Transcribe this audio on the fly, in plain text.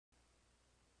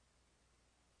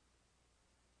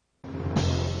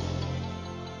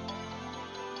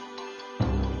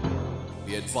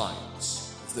Be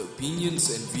advised, the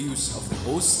opinions and views of the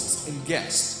hosts and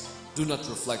guests do not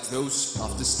reflect those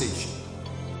of the station.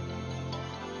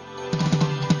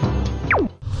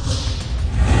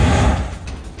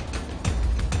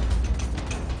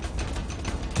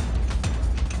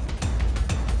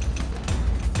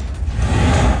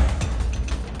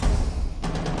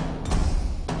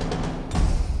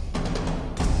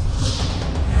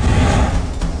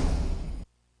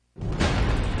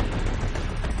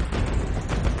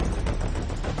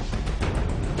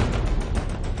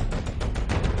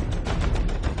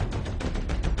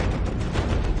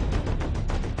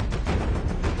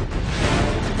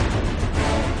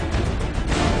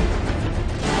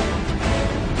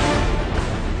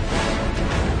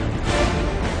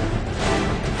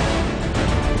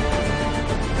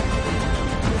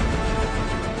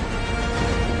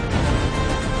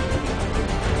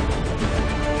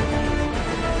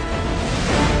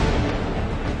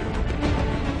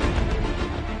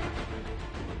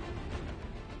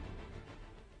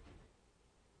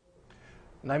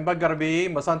 Naimbag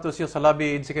garbi, masantos yo sa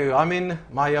labi si kayo amin,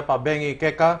 maya pa bengi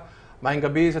keka, maayong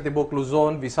gabi sa tibok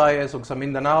Luzon, Visayas ug sa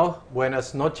Mindanao.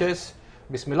 Buenas noches.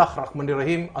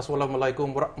 Bismillahirrahmanirrahim.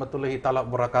 Assalamualaikum warahmatullahi taala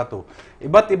wabarakatuh.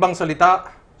 Iba't ibang salita,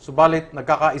 subalit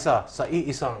nagkakaisa sa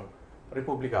iisang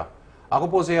republika. Ako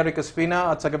po si Erik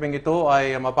Espina at sa gabing ito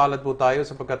ay mapalad po tayo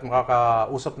sapagkat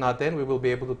makakausap natin. We will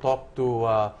be able to talk to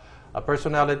a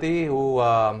personality who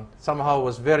somehow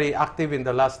was very active in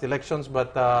the last elections,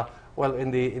 but well,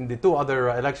 in the two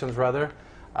other elections rather.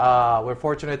 We're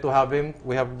fortunate to have him.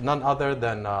 We have none other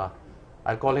than,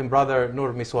 I'll call him Brother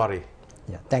Nur Misuari.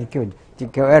 Yeah, thank you.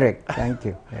 Thank you, Eric. Thank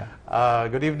you. Yeah.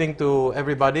 Good evening to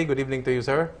everybody. Good evening to you,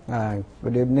 sir.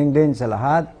 Good evening din sa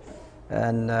lahat.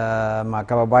 And mga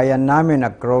kababayan namin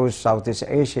across Southeast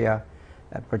Asia,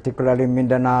 particularly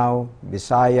Mindanao,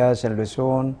 Visayas, and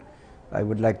Luzon, I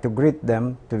would like to greet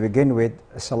them to begin with.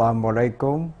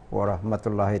 Assalamualaikum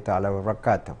warahmatullahi ta'ala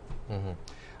wabarakatuh.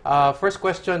 First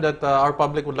question that our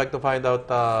public would like to find out,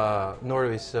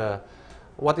 Nur, is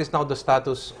what is now the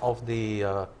status of the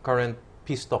current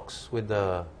peace talks with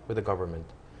the government,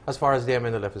 as far as the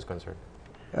MNLF is concerned?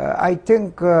 I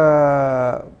think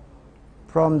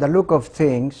from the look of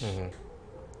things,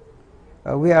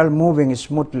 we are moving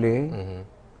smoothly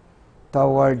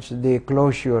towards the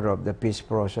closure of the peace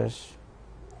process.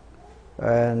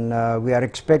 And we are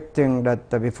expecting that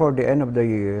before the end of the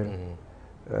year,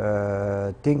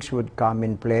 things would come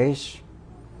in place.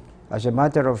 As a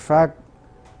matter of fact,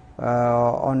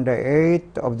 on the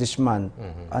 8th of this month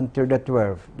until the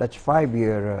 12th, that's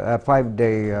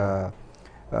 5-day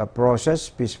process,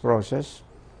 peace process.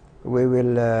 We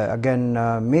will again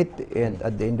meet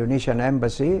at the Indonesian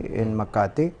Embassy in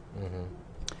Makati.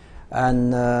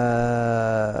 And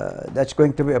that's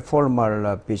going to be a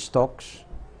formal peace talks,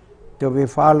 to be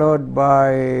followed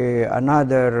by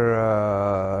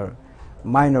another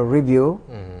minor review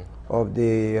of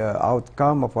the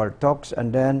outcome of our talks,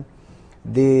 and then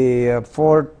the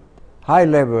fourth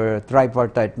high-level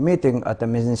tripartite meeting at the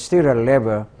ministerial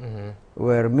level,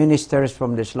 where ministers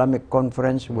from the Islamic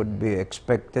Conference would be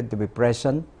expected to be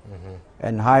present,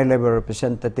 and high-level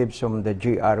representatives from the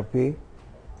GRP,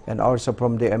 and also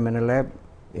from the MNLF,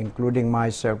 including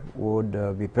myself, would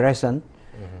be present.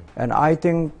 And I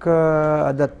think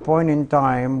at that point in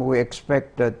time, we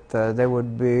expect that there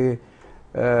would be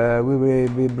we will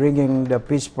be bringing the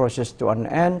peace process to an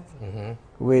end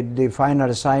with the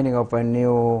final signing of a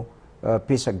new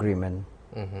peace agreement.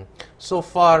 So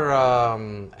far,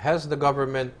 has the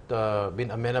government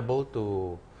been amenable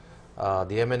to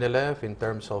the MNLF in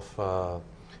terms of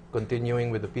continuing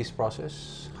with the peace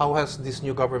process? How has this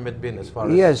new government been as far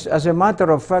as... Yes, as a matter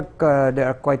of fact, they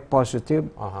are quite positive.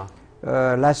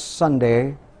 Last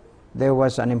Sunday, there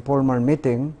was an informal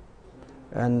meeting,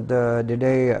 and the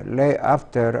day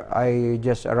after, I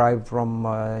just arrived from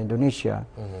Indonesia.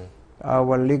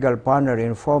 Our legal partner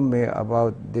informed me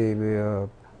about the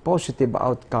positive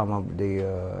outcome of the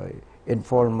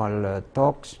informal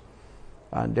talks,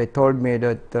 and they told me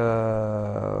that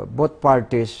both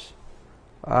parties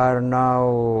are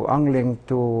now angling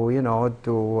to,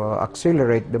 to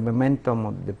accelerate the momentum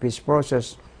of the peace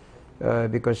process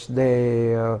because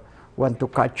they want to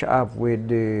catch up with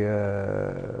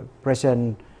the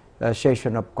present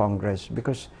session of Congress.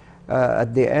 Because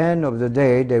at the end of the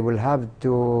day, they will have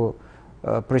to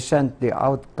present the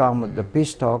outcome of the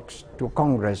peace talks to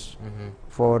Congress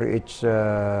for its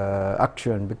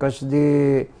action. Because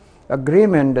the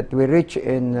agreement that we reached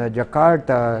in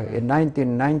Jakarta in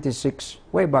 1996,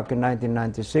 way back in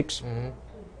 1996,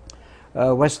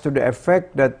 was to the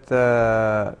effect that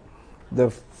the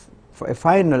a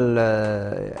final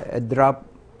a draft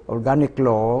organic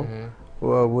law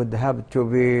would have to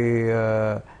be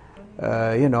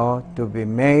to be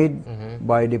made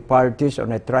by the parties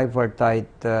on a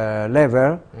tripartite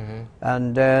level,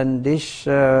 and then this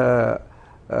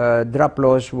draft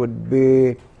laws would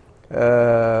be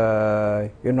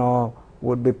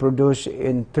would be produced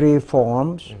in three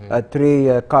forms,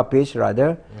 three copies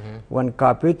rather. One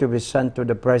copy to be sent to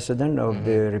the President of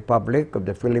the Republic of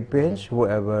the Philippines,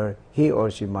 whoever he or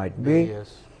she might be.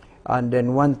 Yes. And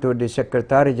then one to the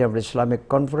Secretary of the Islamic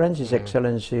Conference, His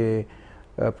Excellency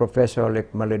Professor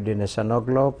Ekmaluddin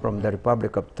Hasanoglu from the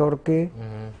Republic of Turkey,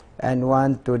 and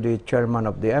one to the Chairman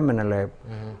of the MNLF.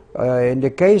 In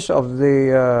the case of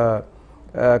the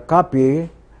copy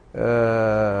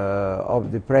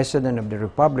of the President of the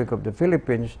Republic of the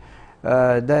Philippines,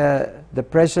 the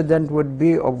President would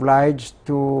be obliged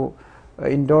to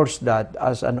endorse that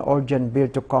as an urgent bill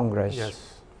to Congress.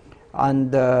 Yes.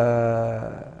 And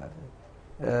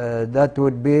that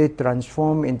would be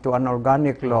transformed into an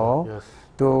organic law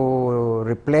to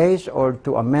replace or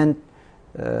to amend,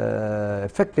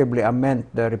 effectively amend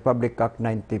the Republic Act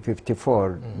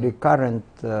 1954, the current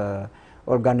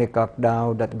organic act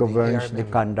now that governs the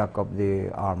conduct of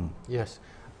the arm. Yes.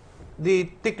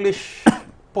 The ticklish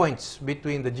points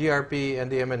between the GRP and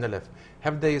the MNLF,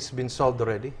 have they been solved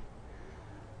already?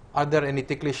 Are there any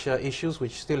ticklish issues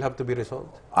which still have to be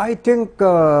resolved? I think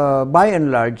by and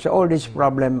large all these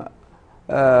problems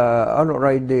are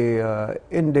already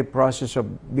in the process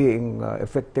of being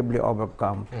effectively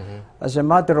overcome. As a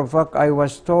matter of fact, I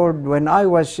was told when I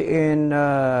was in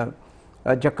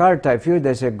Jakarta a few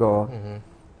days ago,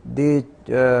 the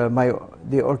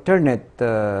alternate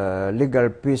legal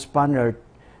peace panel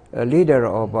leader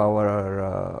of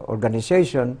our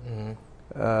organization,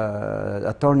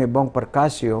 Attorney Bong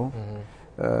Percasio,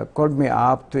 called me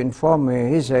up to inform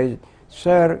me. He said,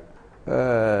 "Sir,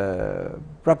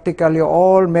 practically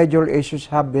all major issues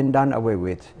have been done away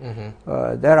with.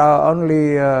 There are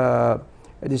only the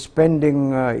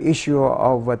pending issue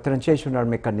of a transitional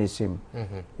mechanism."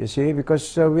 You see,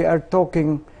 because we are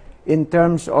talking in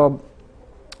terms of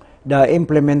the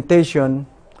implementation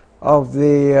of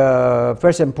the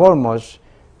first and foremost,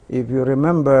 if you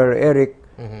remember, Eric,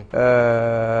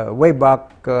 way back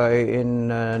in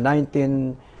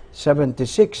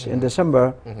 1976 in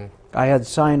December, I had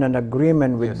signed an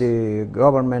agreement with the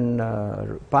government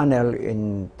panel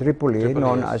in Tripoli,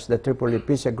 known as the Tripoli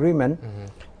Peace Agreement,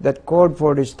 that called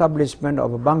for the establishment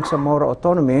of a Bangsamoro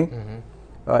autonomy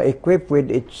equipped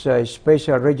with its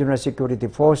special regional security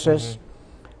forces,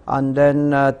 and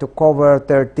then to cover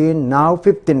 13, now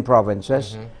 15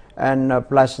 provinces, and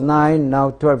plus 9,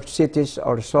 now 12 cities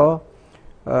or so.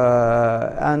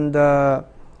 But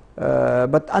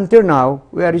until now,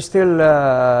 we are still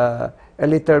a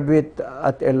little bit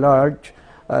at a large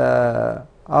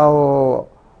how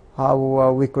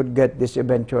we could get this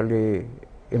eventually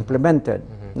implemented.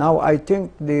 Now I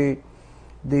think the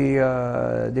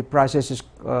process is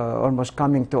almost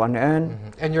coming to an end.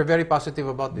 And you're very positive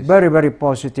about this? Very, very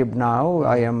positive now.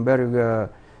 I am very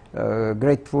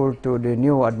grateful to the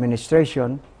new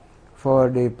administration for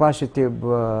the positive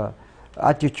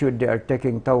attitude they are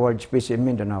taking towards peace in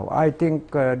Mindanao. I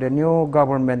think the new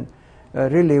government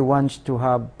really wants to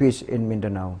have peace in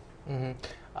Mindanao.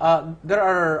 There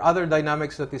are other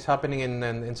dynamics that is happening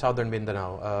in southern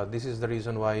Mindanao. This is the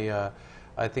reason why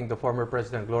I think the former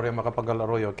President Gloria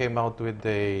Macapagal-Arroyo came out with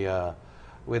a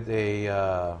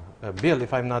bill,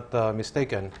 if I'm not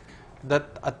mistaken,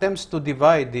 that attempts to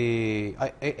divide the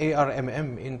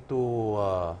ARMM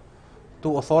into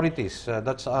two authorities.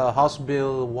 That's House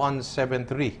Bill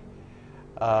 173.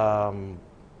 Are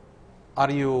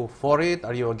you for it?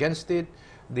 Are you against it?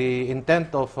 The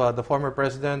intent of the former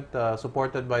president,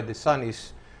 supported by the son,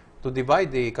 is to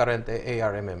divide the current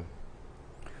ARMM.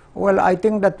 Well, I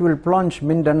think that will plunge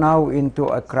Mindanao into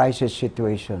a crisis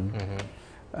situation.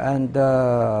 And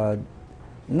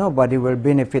nobody will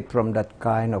benefit from that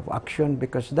kind of action,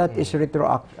 because that is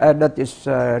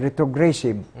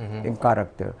retrogressive in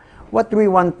character. What we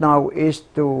want now is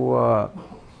to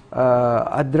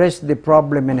address the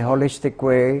problem in a holistic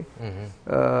way,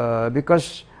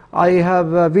 because I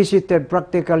have visited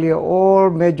practically all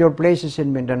major places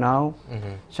in Mindanao,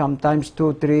 sometimes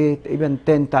 2, 3, even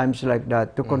 10 times like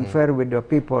that, to confer with the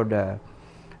people there.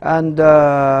 And,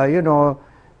 to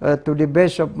the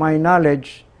best of my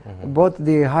knowledge, both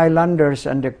the Highlanders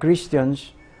and the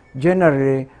Christians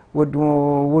generally would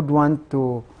want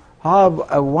to have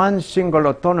one single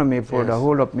autonomy for the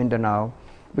whole of Mindanao,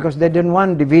 because they didn't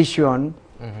want division,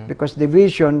 because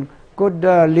division could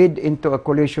lead into a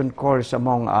collision course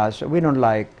among us. We don't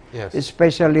like Yes.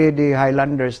 especially the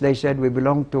Highlanders. They said we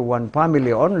belong to one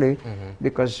family only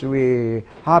because we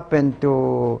happen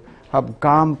to have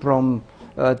come from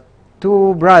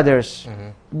two brothers,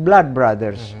 blood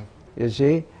brothers, you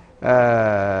see.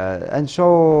 And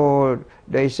so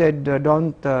they said,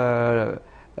 don't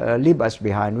leave us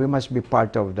behind. We must be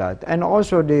part of that. And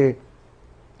also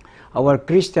our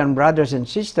Christian brothers and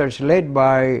sisters led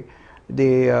by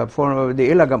for the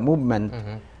Ilaga movement,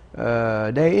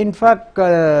 they in fact,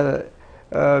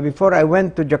 before I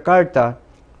went to Jakarta,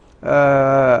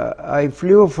 I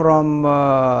flew from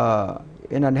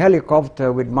in a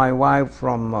helicopter with my wife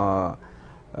from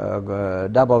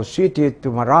Davao City to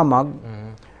Maramag,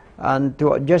 and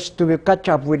just to catch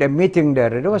up with a meeting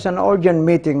there. It was an urgent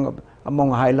meeting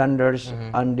among Highlanders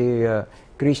and the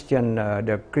Christian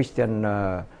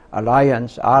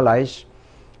allies,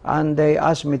 and they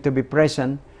asked me to be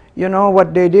present. You know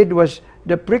what they did was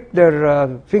they pricked their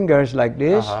fingers like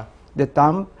this, the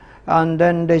thumb, and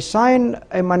then they signed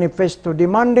a manifesto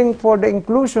demanding for the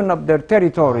inclusion of their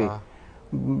territory.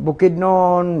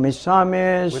 Bukidnon,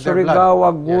 Misamis, Surigao,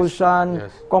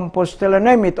 Agusan, Compostela,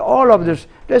 name it, all of this.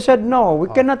 They said, no, we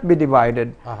cannot be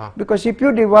divided. Because if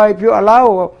you divide, if you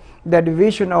allow the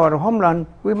division of our homeland,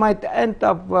 we might end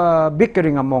up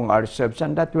bickering among ourselves,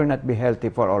 and that will not be healthy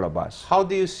for all of us. How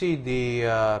do you see the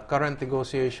current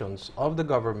negotiations of the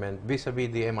government vis-a-vis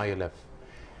the MILF?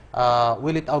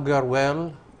 Will it augur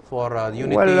well for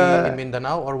unity in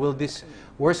Mindanao, or will this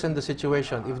worsen the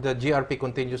situation if the GRP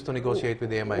continues to negotiate with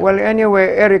the MILF? Well,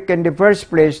 anyway, Eric, in the first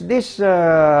place, this,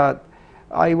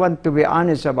 I want to be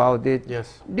honest about it.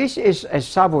 Yes. This is a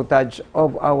sabotage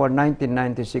of our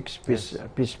 1996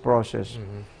 peace process.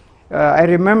 I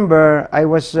remember I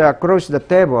was across the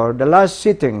table, the last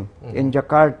sitting in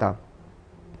Jakarta.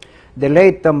 The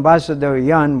late Ambassador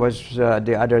Yan was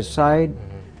the other side,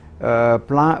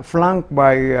 flanked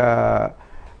by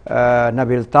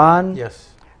Nabil Tan. Yes.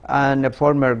 And the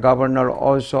former governor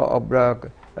also of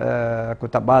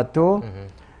Cotabato,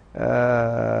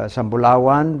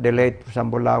 Sambulawan, the late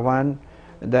Sambulawan.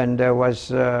 Then there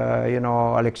was,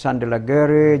 Alexander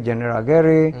Laguerre, General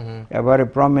Aguirre, a very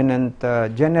prominent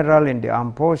general in the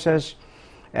armed forces,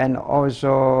 and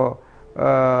also,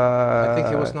 I think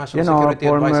he was National Security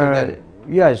Advisor then.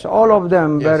 Yes, all of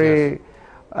them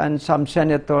and some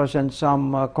senators and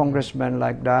some congressmen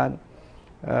like that.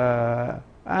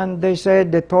 And they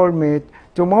told me,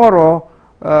 tomorrow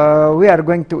we are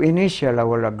going to initiate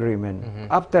our agreement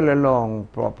after a long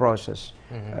process.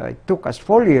 It took us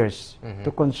 4 years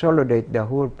to consolidate the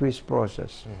whole peace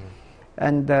process.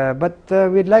 And but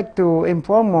we'd like to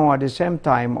inform you at the same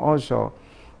time also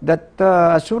that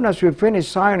as soon as we finish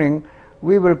signing,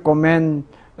 we will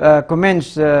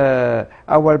commence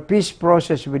our peace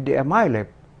process with the MILF.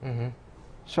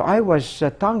 So I was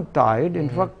tongue-tied. In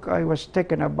fact, I was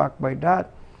taken aback by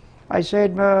that. I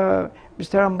said,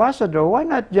 Mr. Ambassador, why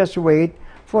not just wait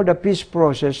for the peace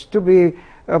process to be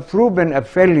proven a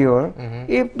failure?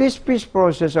 If this peace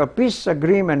process or peace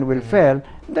agreement will fail,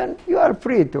 then you are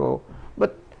free to.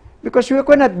 But because we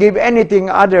cannot give anything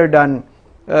other than,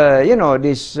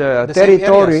 this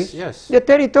territory. Yes. The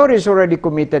territory is already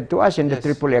committed to us in the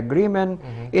Tripoli Agreement,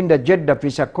 in the Jeddah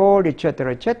Peace Accord,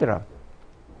 etc., etc.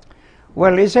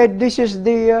 Well, he said, this is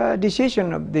the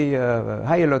decision of the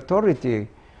higher authority,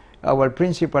 our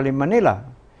principal in Manila.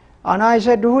 And I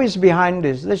said, who is behind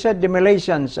this? They said the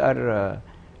Malaysians are,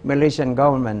 Malaysian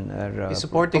government are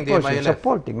supporting the MILF.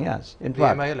 Supporting, yes. In the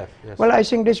fact. MILF, yes. Well, I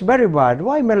think this is very bad.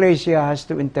 Why Malaysia has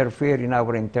to interfere in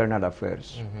our internal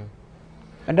affairs?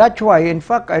 And that's why, in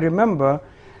fact, I remember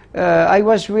I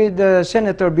was with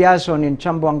Senator Biason in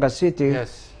Zamboanga City,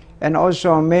 and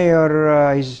also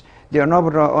Mayor, the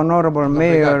Honorable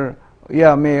Mayor,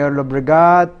 Mayor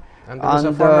Lobregat. And there was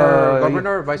a former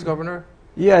governor, vice governor?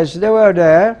 Yes, they were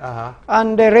there.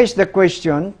 And they raised the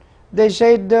question. They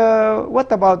said,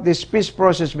 what about this peace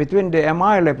process between the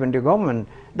MILF and the government?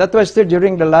 That was still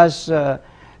during the last,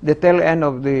 the tail end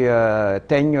of the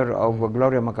tenure of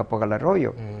Gloria Macapagal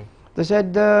Arroyo. They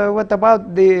said, what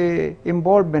about the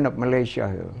involvement of Malaysia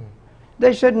here?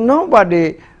 They said,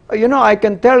 nobody. I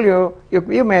can tell you,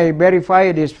 you may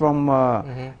verify this from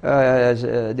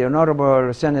the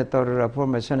Honorable Senator,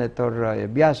 former Senator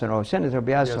Biason, or Senator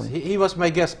Biason. Yes, he was my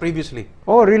guest previously.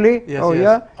 Oh, really? Yes, oh,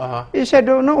 yes. Yeah? He said,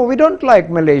 oh, no, we don't like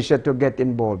Malaysia to get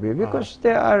involved here because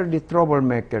they are the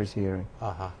troublemakers here.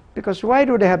 Because why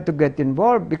do they have to get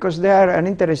involved? Because they are an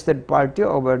interested party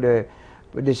over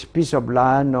this piece of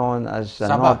land known as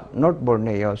North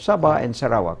Borneo, Sabah and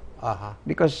Sarawak.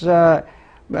 Because...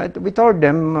 But we told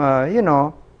them,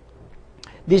 the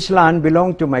this land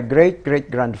belonged to my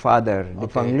great-great-grandfather. The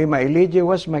Panglima Eligi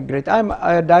was my great... I'm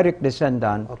a direct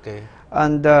descendant. Okay.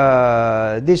 And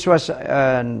this was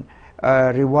a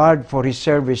reward for his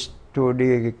service to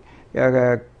the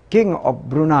King of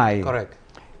Brunei. Correct.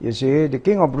 You see, the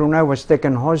King of Brunei was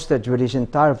taken hostage with his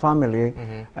entire family,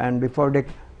 and before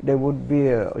they would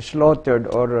be slaughtered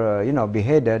or, you know,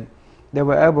 beheaded, they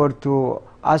were able to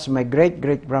ask my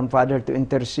great-great-grandfather to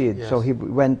intercede. Yes. So he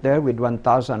went there with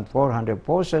 1,400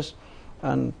 forces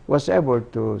and was able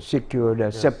to secure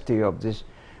the safety of this.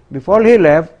 Before he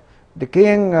left, the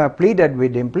king pleaded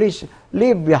with him, please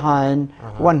leave behind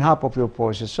one half of your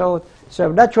forces. So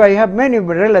that's why I have many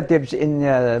relatives in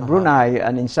Brunei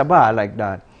and in Sabah like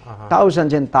that.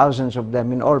 Thousands and thousands of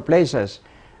them in all places.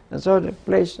 And so the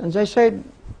place, and I said,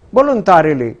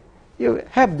 voluntarily, you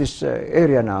have this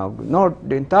area now.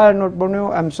 The entire North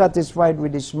Borneo, I'm satisfied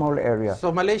with this small area.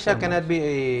 So Malaysia cannot be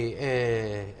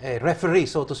a referee,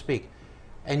 so to speak,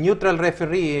 a neutral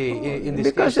referee in this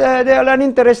because case? They are an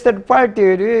interested party.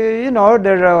 You know,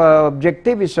 their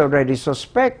objective is already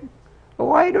suspect.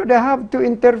 Why do they have to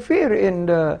interfere in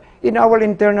our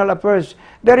internal affairs?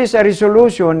 There is a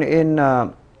resolution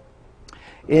of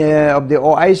the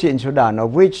OIC in Sudan,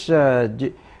 of which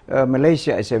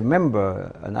Malaysia is a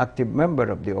member, an active member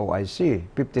of the OIC,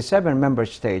 57 member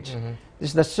states. This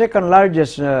is the second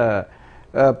largest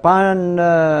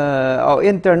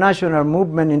international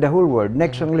movement in the whole world,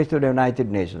 next only to the United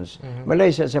Nations.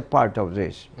 Malaysia is a part of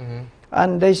this.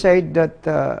 And they say that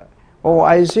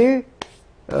OIC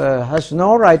has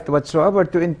no right whatsoever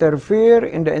to interfere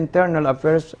in the internal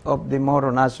affairs of the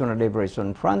Moro National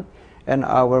Liberation Front and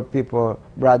our people,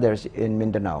 brothers in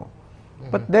Mindanao.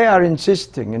 But they are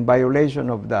insisting in violation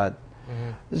of that.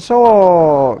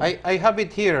 So I have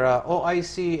it here,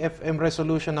 OIC FM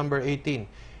resolution number 18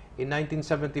 in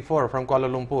 1974 from Kuala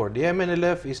Lumpur. The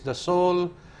MNLF is the sole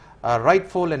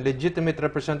rightful and legitimate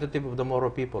representative of the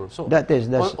Moro people. So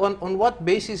on what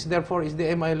basis, therefore, is the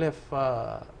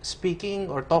MNLF speaking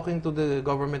or talking to the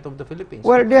government of the Philippines?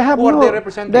 Well, they have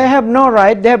they have no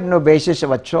right, they have no basis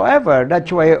whatsoever.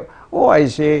 That's why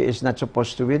OIC is not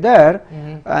supposed to be there,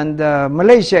 and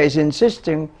Malaysia is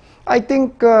insisting. I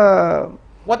think...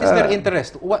 what is their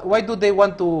interest? Why do they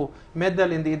want to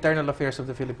meddle in the internal affairs of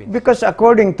the Philippines? Because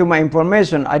according to my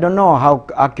information, I don't know how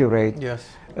accurate, yes.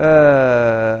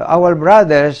 Our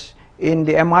brothers in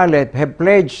the MRLF have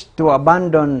pledged to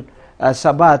abandon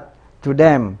Sabah to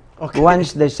them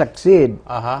once they succeed.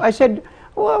 I said,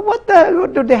 well, what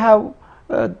do they have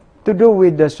to do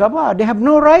with the Sabah? They have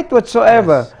no right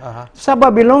whatsoever.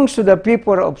 Sabah belongs to the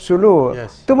people of Sulu,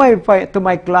 to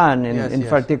my clan in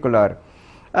particular.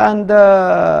 And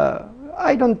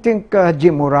I don't think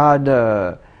Haji Murad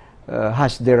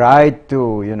has the right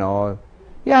to, you know,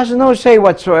 he has no say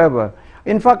whatsoever.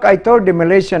 In fact, I told the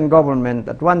Malaysian government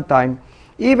at one time,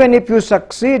 even if you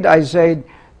succeed, I said,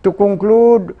 to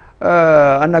conclude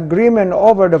an agreement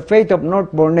over the fate of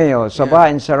North Borneo, Sabah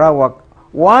and Sarawak,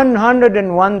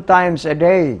 101 times a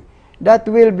day, that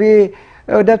will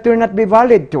not be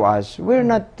valid to us. Will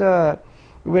not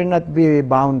be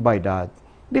bound by that,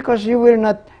 because you will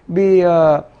not be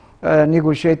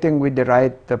negotiating with the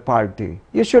right party.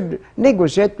 You should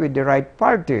negotiate with the right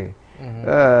party.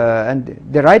 And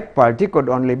the right party could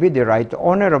only be the right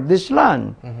owner of this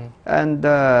land. And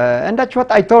that's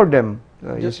what I told them.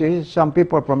 You see, some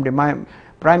people from the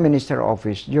Prime Minister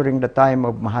office during the time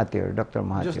of Mahathir, Dr.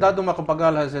 Mahathir. Diosdado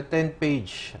Macapagal has a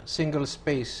 10-page,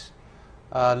 single-space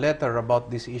letter about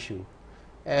this issue.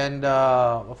 And,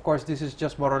 of course, this is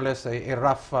just more or less a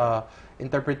rough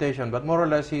interpretation, but more or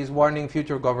less he is warning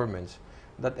future governments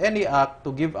that any act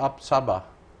to give up Sabah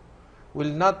will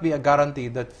not be a guarantee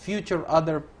that future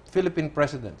other Philippine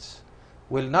presidents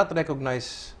will not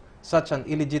recognize such an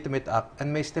illegitimate act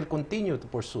and may still continue to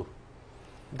pursue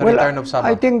the return of Sabah.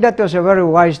 I think that was a very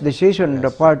wise decision on the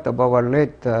part of our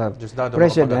late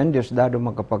President, Diosdado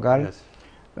Macapagal.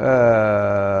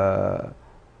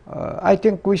 I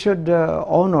think we should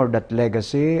honor that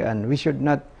legacy, and we should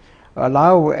not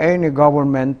allow any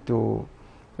government to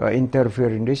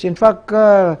interfere in this. In fact,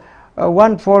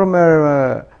 one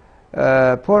former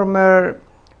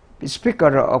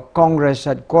Speaker of Congress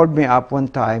had called me up one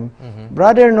time.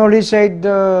 Brother Noli said,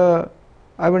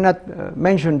 I will not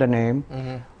mention the name.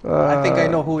 I think I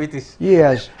know who it is.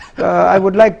 Yes. I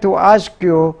would like to ask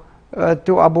you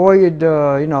to avoid,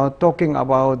 you know, talking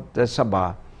about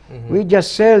Sabah. We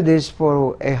just sell this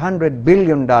for $100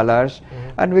 billion,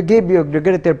 and we give you the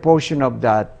greater portion of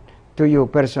that to you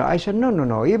personally. I said,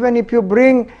 no. Even if you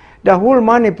bring the whole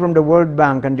money from the World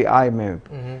Bank and the IMF,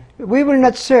 we will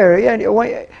not share.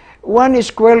 1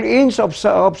 square inch of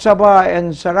Sabah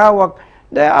and Sarawak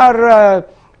They are,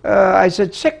 I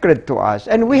said, sacred to us.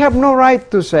 And we have no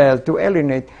right to sell, to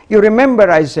alienate. You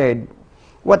remember I said,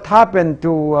 what happened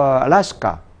to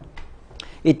Alaska?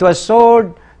 It was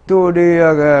sold to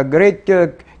the great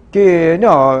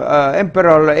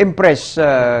Empress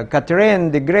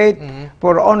Catherine the Great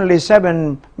for only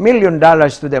 $7 million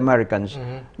to the Americans.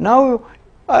 Now,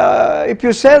 if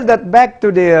you sell that back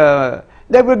to the,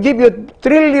 they will give you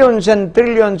trillions and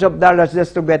trillions of dollars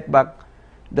just to get back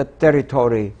the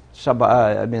territory,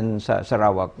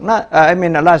 Sarawak.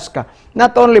 Alaska.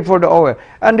 Not only for the oil.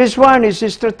 And this one is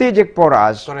strategic for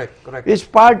us. Correct, correct. It's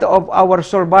part of our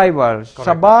survival.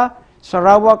 Sabah,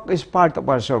 Sarawak is part of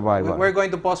our survival. We're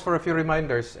going to pause for a few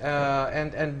reminders.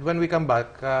 And when we come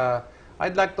back,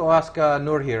 I'd like to ask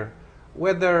Nur here,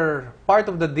 whether part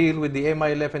of the deal with the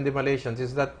MILF and the Malaysians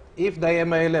is that if the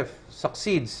MILF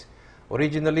succeeds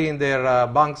originally in their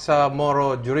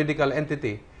Bangsa-Moro juridical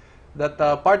entity, that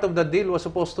part of the deal was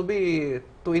supposed to be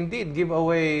to indeed give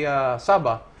away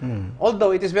Sabah.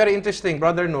 Although it is very interesting,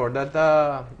 Brother Nur, that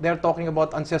they're talking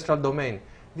about ancestral domain.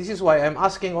 This is why I'm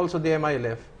asking also the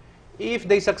MILF, if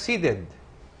they succeeded,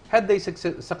 had they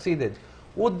succeeded,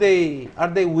 are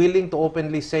they willing to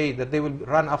openly say that they will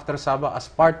run after Sabah as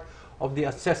part of the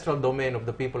ancestral domain of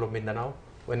the people of Mindanao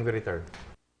when we return?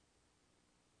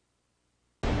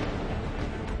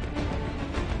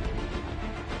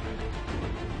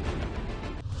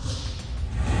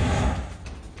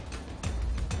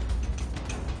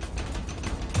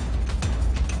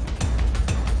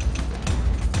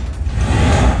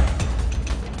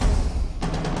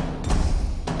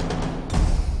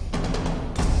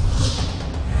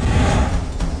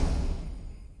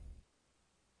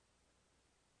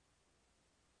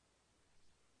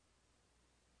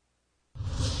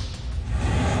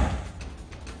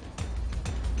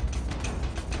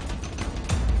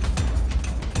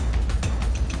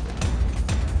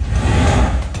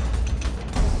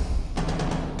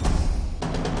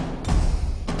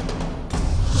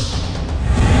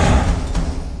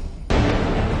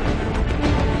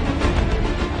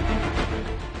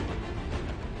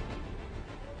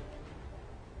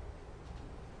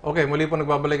 Okay, muli po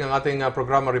nagbabalik ang ating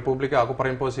programa Republika. Ako pa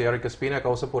rin po si Erik Espina.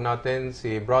 Kausap po natin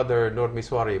si Brother Nur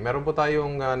Misuari. Meron po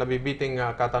tayong nabibiting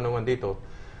katanungan dito.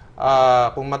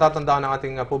 Kung matatandaan ng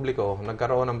ating publiko,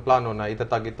 nagkaroon ng plano na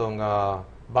itatag itong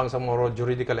Bangsa-Moro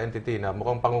Juridical Entity na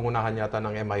mukhang pangungunahan yata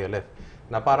ng MILF,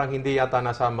 na parang hindi yata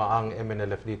nasama ang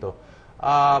MNLF dito.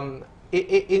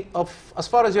 As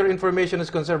far as your information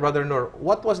is concerned, Brother Nur,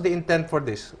 what was the intent for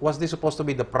this? Was this supposed to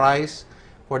be the price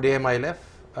for the MILF?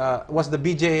 Was the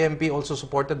BJMP also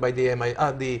supported by the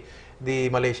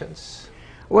Malaysians?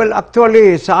 Well,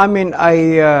 actually, sa amin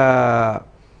ay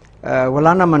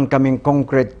wala naman kaming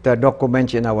concrete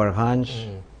documents in our hands.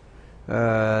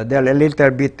 They're a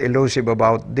little bit elusive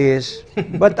about this.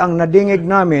 But ang nadingig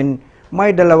namin,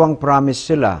 may dalawang promise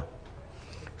sila.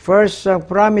 First,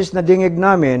 promise na dingig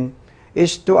namin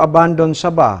is to abandon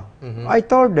Sabah. I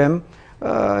told them,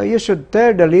 you should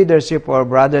tell the leadership or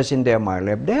brothers in the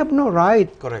MILF, they have no right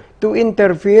to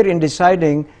interfere in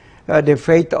deciding the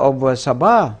fate of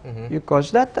Sabah,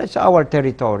 because that is our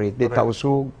territory, the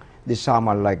Tausug, the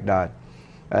Samal, like that,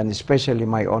 and especially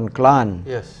my own clan.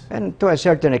 Yes. And to a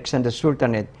certain extent, the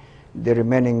Sultanate, the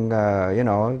remaining,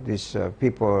 these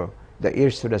people, the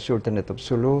heirs to the Sultanate of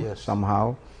Sulu,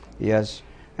 somehow, yes.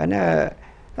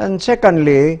 And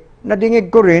secondly,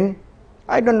 nadingig ko rin,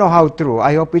 I don't know how true.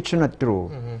 I hope it's not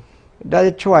true.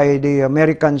 That's why the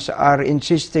Americans are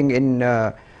insisting in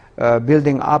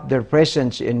building up their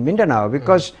presence in Mindanao,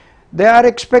 because they are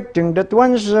expecting that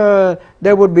once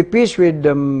there would be peace with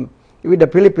the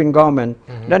Philippine government,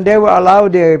 then they will allow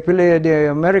the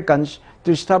Americans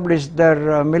to establish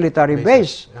their military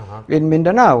base in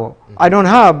Mindanao. I don't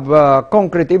have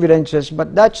concrete evidences,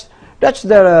 but that's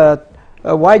the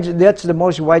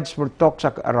most widespread talks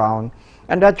around.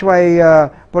 And that's why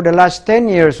for the last 10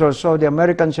 years or so, the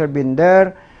Americans have been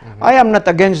there. I am not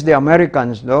against the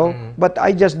Americans, though, but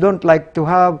I just don't like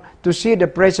to see the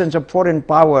presence of foreign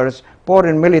powers,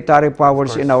 foreign military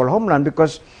powers in our homeland,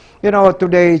 because,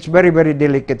 today it's very, very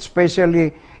delicate,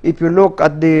 especially if you look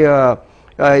at the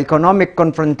economic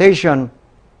confrontation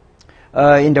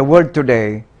in the world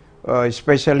today,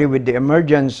 especially with the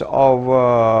emergence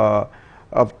of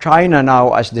China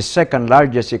now as the second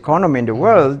largest economy in the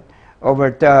world,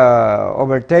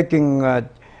 overtaking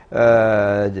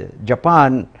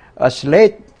Japan as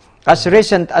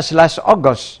recent as last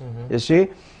August, you see.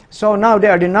 So now they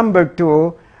are the number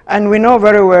 2, and we know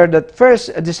very well that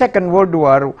the Second World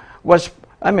War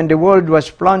the world was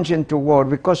plunged into war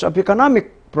because of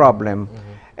economic problem.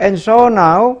 And so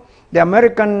now the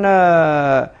American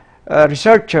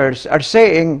researchers are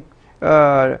saying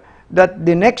that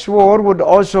the next war would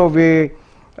also be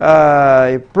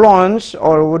plunged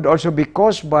or would also be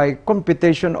caused by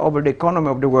competition over the economy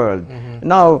of the world.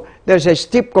 Now, there's a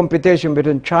steep competition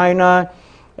between China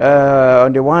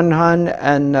on the one hand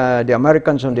and the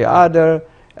Americans on the other,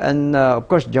 and of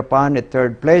course Japan a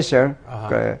third placer.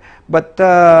 Okay. But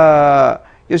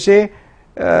you see,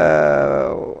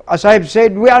 as I've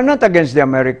said, we are not against the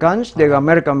Americans, the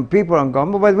American people and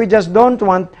government, but we just don't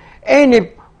want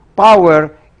any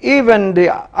power, even the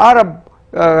Arab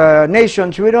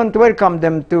nations. We don't welcome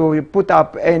them to put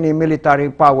up any military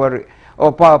power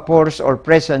or force or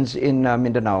presence in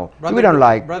Mindanao. We don't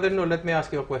like. Brother Nur, let me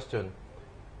ask you a question.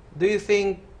 Do you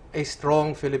think a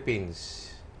strong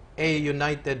Philippines, a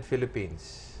united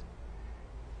Philippines,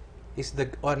 is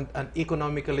an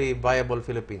economically viable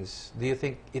Philippines? Do you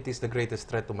think it is the greatest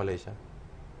threat to Malaysia?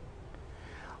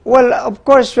 Well, of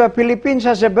course, Philippines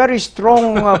has a very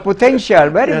strong potential,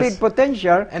 very big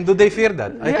potential. And do they fear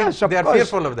that? I Yes, think they of are course.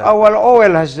 fearful of that. Our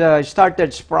oil has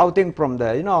started sprouting from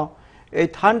the,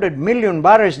 800 million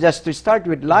barrels just to start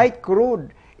with light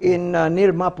crude in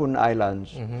near Mapun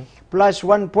Islands, plus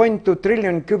 1.2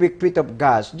 trillion cubic feet of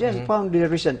gas, just found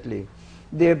recently.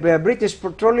 The British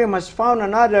Petroleum has found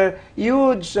another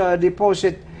huge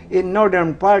deposit in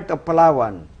northern part of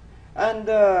Palawan. And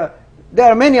there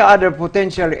are many other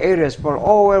potential areas for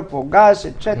oil, for gas,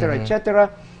 etc., etc.,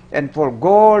 and for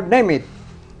gold, name it.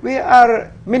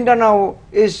 Mindanao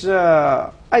is,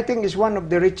 I think, is one of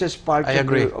the richest parts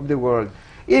of the world.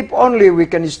 If only we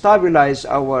can stabilize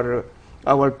our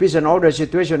peace and order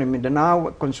situation in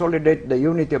Mindanao, consolidate the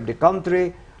unity of the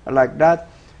country like that,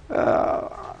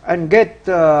 and get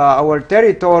our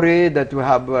territory that we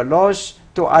have lost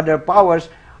to other powers,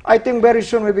 I think very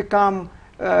soon we become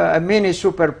a mini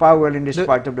superpower in this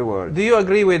part of the world. Do you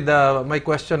agree with my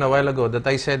question a while ago that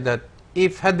I said that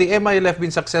had the MILF been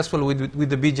successful with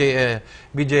the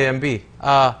BJMB,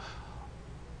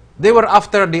 they were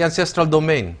after the ancestral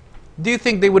domain. Do you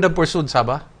think they would have pursued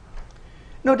Sabah?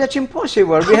 No, that's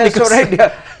impossible. They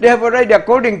have already,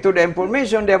 according to the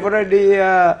information, they have already,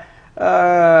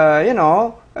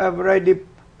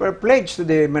 pledged to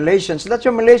the Malaysians. That's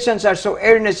why Malaysians are so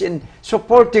earnest in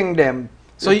supporting them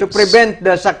to prevent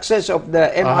the success of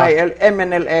the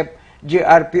MNLF,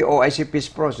 GRPO, ICP's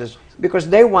process, because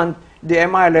they want the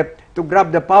MILF to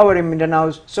grab the power in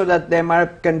Mindanao so that the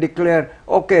MILF can declare,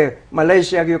 okay,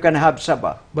 Malaysia, you can have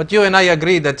Sabah. But you and I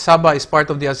agree that Sabah is part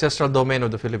of the ancestral domain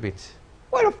of the Philippines.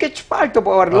 Well, it's part of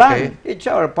our land. It's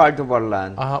our part of our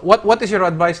land. What is your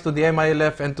advice to the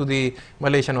MILF and to the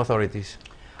Malaysian authorities?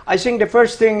 I think the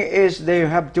first thing is they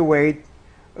have to wait.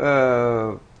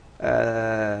 I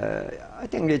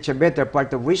think it's a better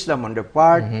part of wisdom on the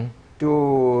part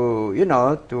to,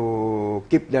 to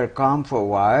keep their calm for a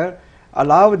while.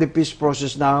 Allow the peace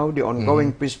process now, the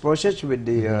ongoing peace process with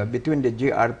the between the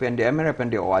GRP and the MNF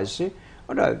and the OIC.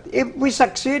 If we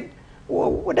succeed,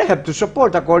 they have to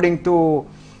support according to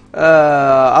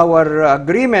our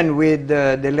agreement with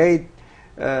the late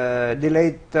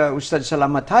Ustad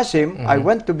Salamat Hasim. I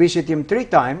went to visit him 3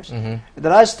 times. The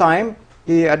last time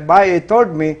he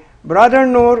told me, Brother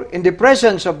Nur, in the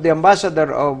presence of the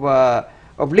ambassador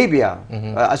of Libya,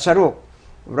 Asaruk,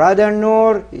 Brother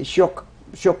Nur, he shook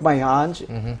my hands.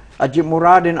 Ajib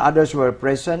Murad and others were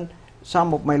present.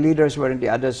 Some of my leaders were on the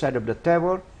other side of the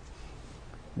table.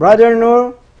 Brother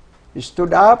Nur, he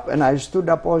stood up, and I stood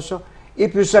up also.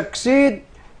 If you succeed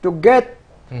to get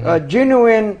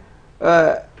genuine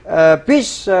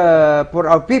peace for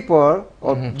our people,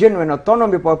 or genuine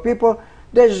autonomy for our people,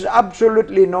 there is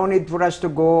absolutely no need for us to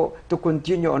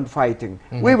continue on fighting.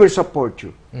 We will support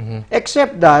you.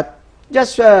 Except that,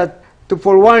 just to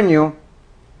forewarn you,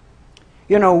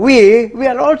 we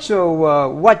are also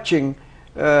watching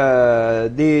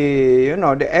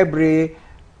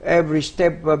every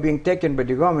step being taken by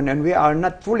the government, and we are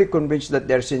not fully convinced that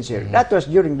they're sincere. That was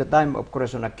during the time of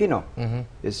Corazon Aquino.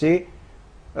 You see?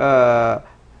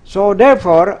 So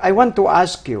therefore, I want to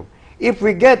ask you, if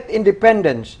we get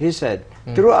independence, he said,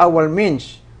 through our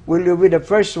means, will you be the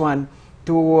first one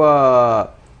to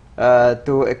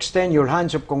extend your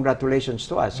hands of congratulations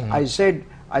to us? I said,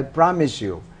 I promise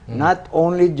you, not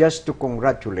only just to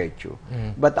congratulate you,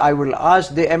 but I will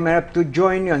ask the MNF to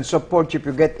join you and support you if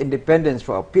you get independence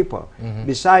for our people.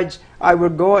 Besides, I will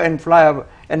go and fly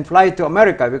to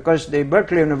America, because the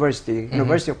Berkeley University,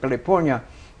 University of California,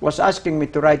 was asking me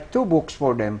to write 2 books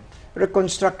for them,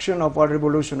 reconstruction of our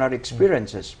revolutionary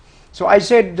experiences. So I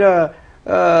said,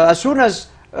 as soon as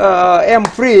I am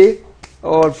free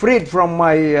or freed from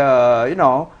my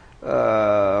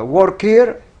work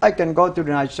here, I can go to the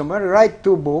United somewhere, write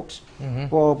 2 books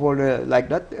for like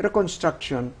that,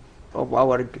 reconstruction of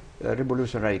our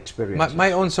revolutionary experience.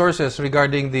 My own sources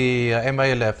regarding the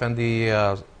MILF and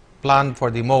the plan for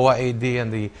the MOA AD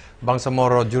and the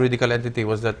Bangsamoro juridical entity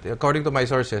was that, according to my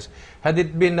sources, had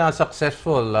it been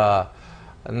successful,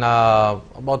 na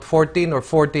about 14 or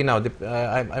 40 now,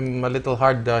 I'm a little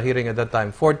hard hearing at that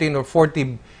time, 14 or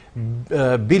 40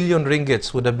 billion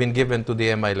ringgits would have been given to the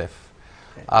MILF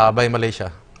by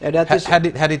Malaysia. Had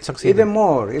it succeeded? Even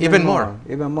more. In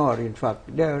fact,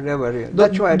 they were.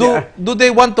 That's why. Do they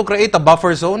want to create a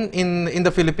buffer zone in the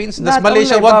Philippines? Does Not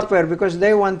Malaysia only want buffer, because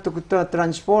they want to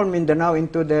transform Mindanao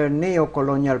into their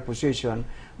neo-colonial position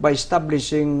by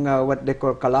establishing what they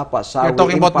call Kalapasawi You're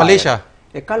talking Empire. about Malaysia?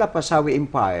 A Kalapasawi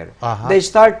Empire. They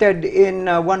started in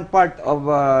one part of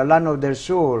Lanao del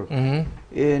Sur.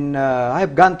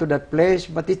 I've gone to that place,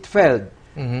 but it failed.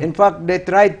 In fact, they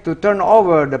tried to turn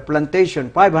over the plantation,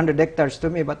 500 hectares to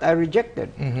me, but I rejected.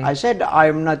 I said,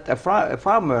 I'm not a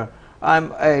farmer.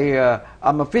 I'm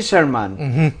a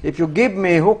fisherman. If you give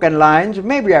me hook and lines,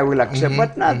 maybe I will accept,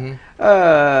 but not,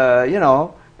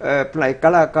 like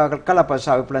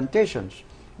Kalapasawi plantations.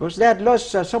 Because they had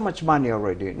lost so much money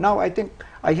already. Now I think,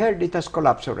 I heard it has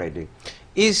collapsed already.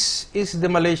 Is the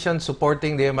Malaysian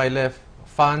supporting the MILF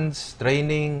funds,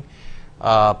 training,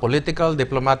 political,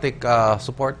 diplomatic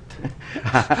support?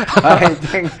 I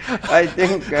think,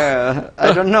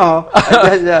 I don't know.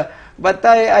 But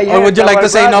I or would you like to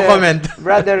say no comment?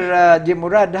 Brother Jim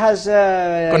Murad has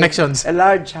connections, a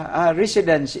large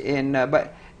residence in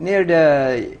near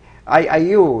the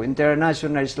IIU,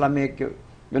 International Islamic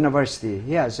University.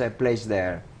 He has a place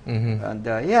there, and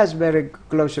he has very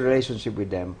close relationship with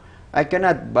them. I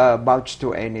cannot vouch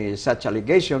to any such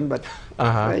allegation, but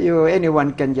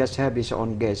anyone can just have his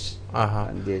own guess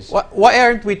on this. Why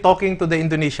aren't we talking to the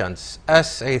Indonesians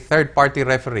as a third-party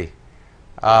referee?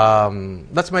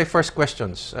 That's my first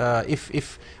questions.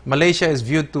 If Malaysia is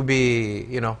viewed to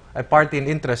be, a party in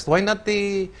interest, why not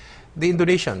the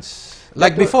Indonesians?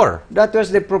 Like before. That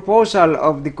was the proposal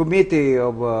of the committee,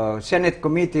 of Senate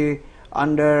committee,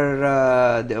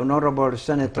 under the Honorable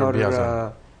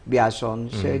Senator Biason,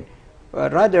 said,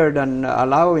 rather than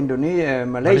allow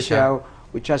Malaysia,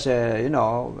 which has a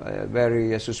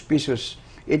very suspicious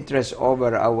interest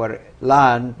over our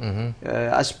land,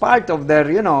 as part of their,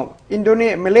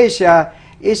 Malaysia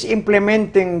is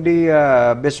implementing the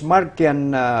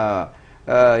Bismarckian,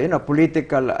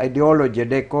 political ideology.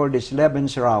 They call this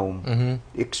Lebensraum,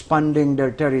 expanding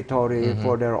their territory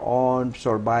for their own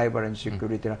survival and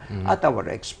security at our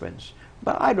expense.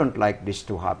 But I don't like this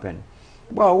to happen.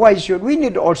 Well, why should we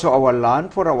need also our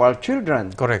land for our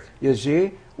children? Correct. You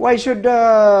see, why should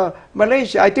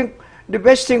Malaysia? I think the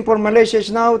best thing for Malaysia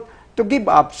is now to give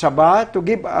up Sabah, to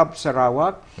give up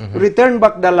Sarawak, return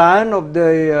back the land of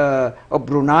the of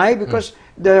Brunei, because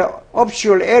the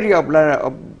offshore area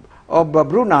of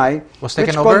Brunei,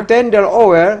 which contained their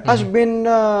oil, has been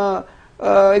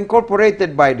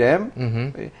incorporated by them,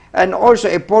 and also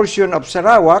a portion of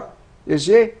Sarawak, you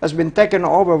see, has been taken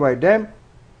over by them.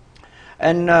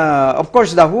 And of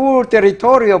course, the whole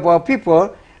territory of our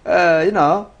people,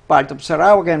 part of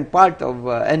Sarawak and part of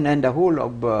and the whole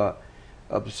of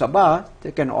Sabah,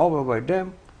 taken over by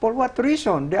them. For what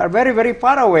reason? They are very, very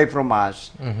far away from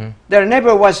us. There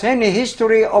never was any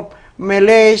history of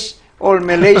Malays or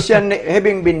Malaysian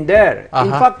having been there.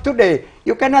 In fact, today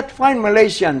you cannot find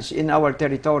Malaysians in our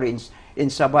territory in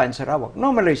Sabah and Sarawak.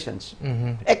 No Malaysians,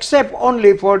 except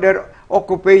only for their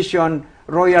occupation.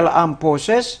 Royal Armed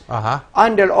Forces,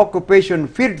 under occupation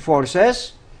field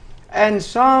forces, and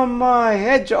some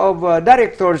heads of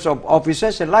directors of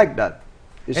offices and like that.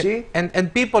 You see?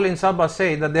 And people in Sabah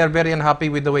say that they are very unhappy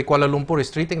with the way Kuala Lumpur is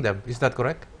treating them. Is that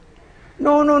correct?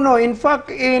 No. In fact,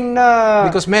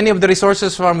 because many of the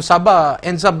resources from Sabah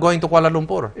ends up going to Kuala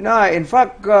Lumpur. No, in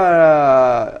fact,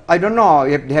 I don't know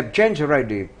if they have changed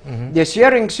already. The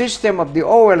sharing system of the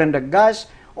oil and the gas,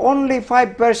 only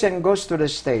 5% goes to the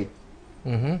state.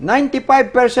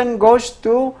 95% goes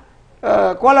to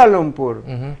Kuala Lumpur.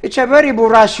 It's a very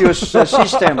voracious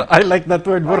system. I like that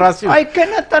word, voracious. I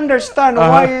cannot understand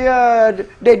why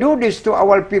they do this to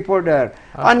our people there.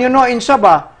 And in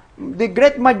Sabah, the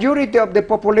great majority of the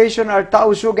population are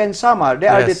Tausug and Sama. They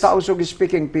are the Tausug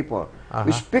speaking people.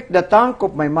 We speak the tongue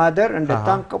of my mother and the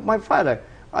tongue of my father.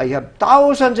 I have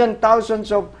thousands and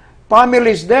thousands of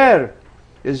families there.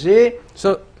 You see?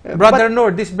 So, Brother Nur,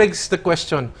 this begs the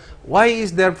question, why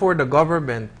is therefore the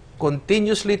government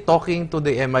continuously talking to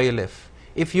the MILF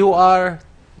if you are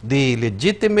the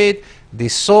legitimate, the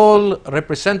sole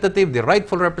representative, the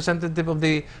rightful representative of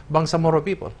the Bangsamoro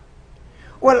people?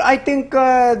 Well, I think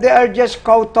they are just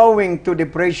kowtowing to the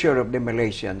pressure of the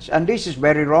Malaysians, and this is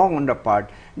very wrong on the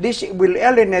part. This will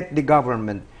alienate the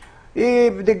government.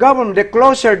 If the government, the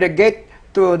closer they get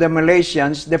to the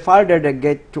Malaysians, the farther they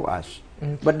get to us.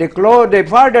 But the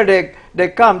farther they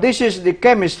come, this is the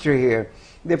chemistry here.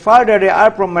 The farther they are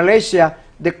from Malaysia,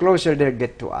 the closer they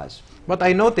get to us. But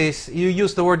I notice you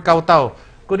use the word kowtow.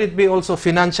 Could it be also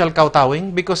financial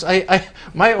kowtowing? Because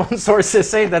my own sources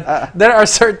say that there are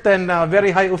certain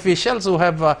very high officials who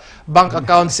have bank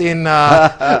accounts in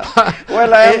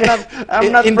well,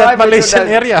 I'm not in that Malaysian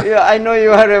area. Yeah, I know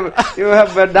you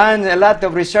have done a lot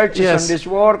of researches on this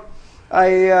work.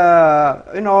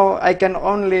 I can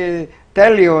only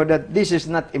tell you that this is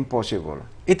not impossible.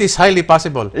 It is highly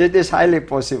possible. It is highly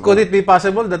possible. Could it be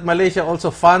possible that Malaysia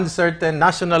also funds certain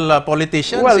national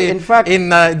politicians in fact, in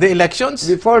the elections?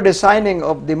 Before the signing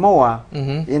of the MOA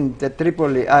in the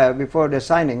Tripoli, before the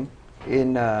signing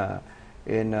in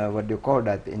what do you call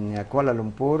that, in Kuala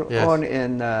Lumpur, or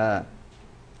in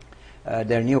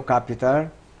their new capital,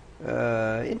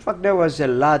 in fact, there was a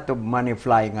lot of money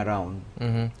flying around.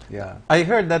 Yeah, I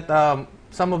heard that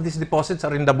some of these deposits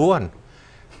are in Dabuan.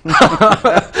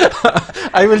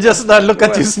 I will just look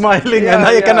at you smiling, and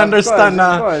I can understand.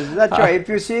 Of course. That's right. If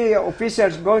you see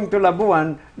officers going to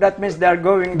Labuan, that means they are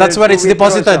going. That's where it's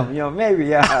deposited. Maybe,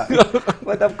 yeah.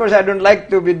 But of course, I don't like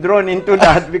to be drawn into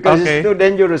that because it's too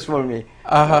dangerous for me.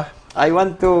 I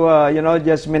want to,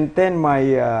 just maintain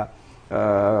my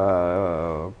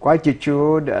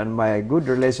quietude and my good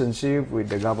relationship with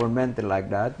the government and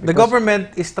like that. The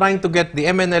government is trying to get the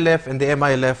MNLF and the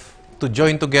MILF to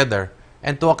join together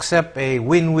and to accept a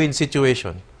win-win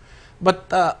situation. But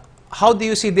how do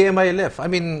you see the MILF? I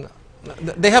mean,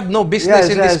 they have no business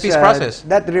in this peace process.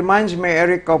 That reminds me,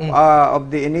 Eric, of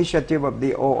the initiative of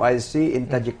the OIC in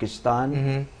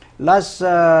Tajikistan. Last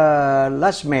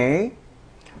May,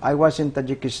 I was in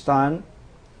Tajikistan,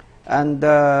 and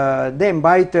they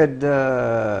invited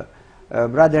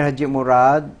Brother Haji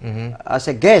Murad as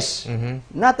a guest,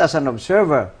 not as an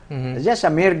observer, just a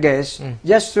mere guest,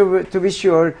 just to be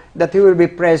sure that he will be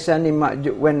present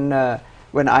when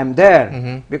I'm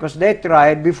there. Because they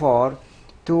tried before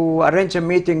to arrange a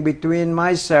meeting between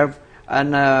myself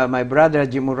and my brother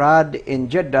Haji Murad in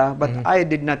Jeddah, but I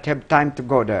did not have time to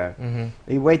go there.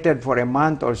 He waited for a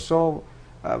month or so,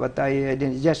 but I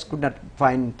just could not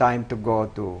find time to go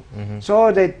to.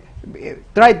 So they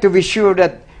tried to be sure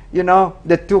that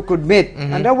the two could meet.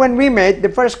 And then when we met, the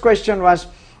first question was,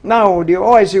 now the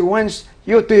OIC wants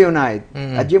you to unite.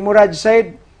 Haji Murad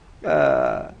said,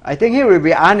 I think he will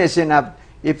be honest enough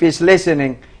if he's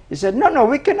listening. He said, no,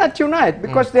 we cannot unite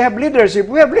because they have leadership,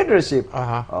 we have leadership.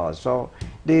 So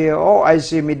the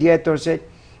OIC mediator said,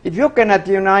 if you cannot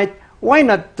unite, why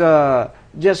not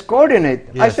just coordinate?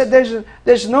 I said,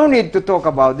 there's no need to talk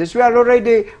about this. We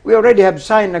already have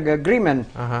signed an agreement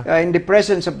in the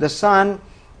presence of the son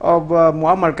of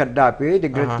Muammar Gaddafi, the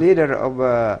great leader of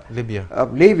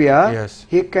Libya. Yes.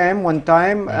 He came one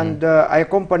time, and I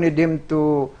accompanied him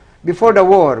to, before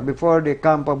the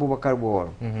Camp Abu Bakar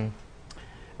war,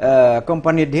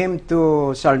 accompanied him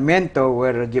to Sarmiento,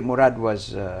 where Haji Murad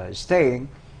was staying,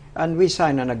 and we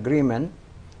signed an agreement.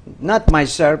 Not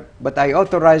myself, but I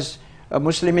authorized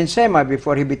Muslim Insema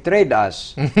before he betrayed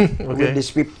us with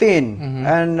this 15.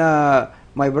 And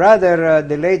my brother,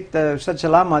 the late Ustad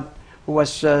Salamat, who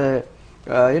was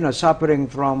suffering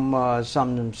from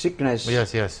some sickness.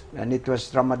 Yes. And it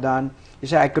was Ramadan. He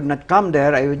said, I could not come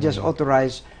there. I would just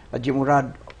authorize Haji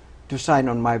Murad to sign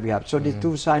on my behalf. So the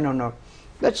two sign on.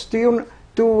 That's to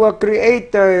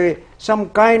create some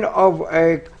kind of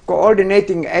a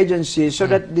coordinating agency so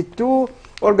that the two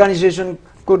organizations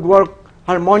could work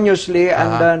harmoniously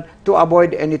and to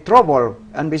avoid any trouble.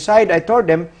 And besides, I told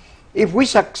them, if we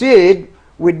succeed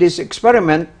with this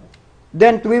experiment,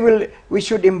 then we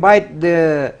should invite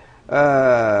the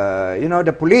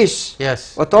the police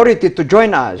authority to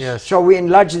join us. So we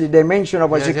enlarge the dimension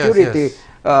of our security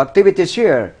activities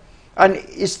here. And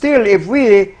still, if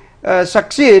we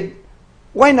succeed,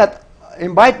 why not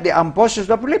invite the armed forces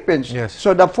of the Philippines?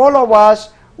 So the four of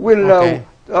us will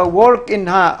work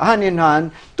hand in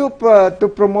hand to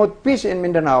promote peace in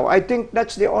Mindanao. I think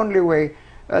that's the only way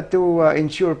to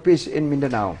ensure peace in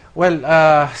Mindanao. Well,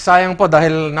 sayang po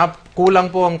dahil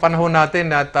kulang po ang panahon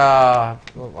natin at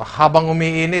habang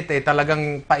umiinit,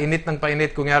 talagang painit ng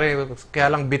painit.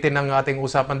 Kaya lang bitin ang ating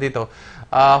usapan dito.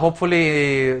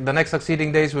 Hopefully, the next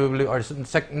succeeding days,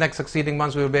 next succeeding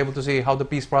months, we will be able to see how the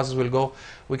peace process will go.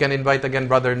 We can invite again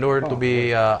Brother Nur to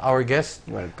be our guest.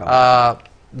 Welcome.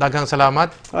 Daghang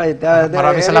salamat. Right,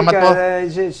 Maraming salamat po.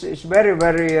 It's very,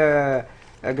 very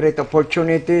a great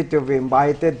opportunity to be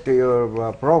invited to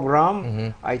your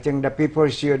program. I think the people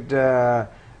should,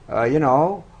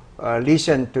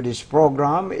 listen to this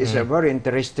program. It's a very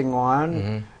interesting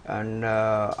one. And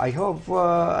I hope,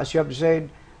 as you have said,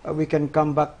 we can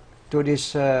come back to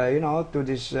this,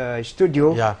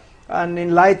 studio and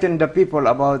enlighten the people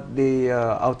about the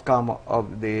outcome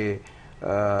of the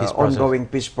ongoing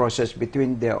peace process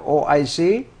between the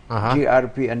OIC,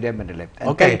 GRP, and the MNLF.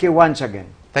 And thank you once again.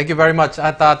 Thank you very much.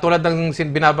 At tulad ng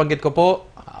binabanggit ko po,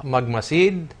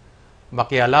 magmasid,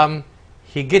 makialam,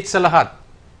 higit sa lahat,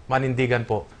 manindigan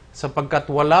po.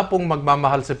 Sapagkat wala pong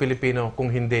magmamahal sa Pilipino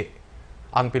kung hindi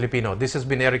ang Pilipino. This has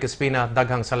been Erik Espina.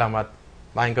 Daghang salamat.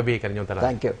 Maayong gabi kaninyong talan.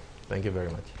 Thank you. Thank you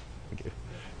very much. Thank you.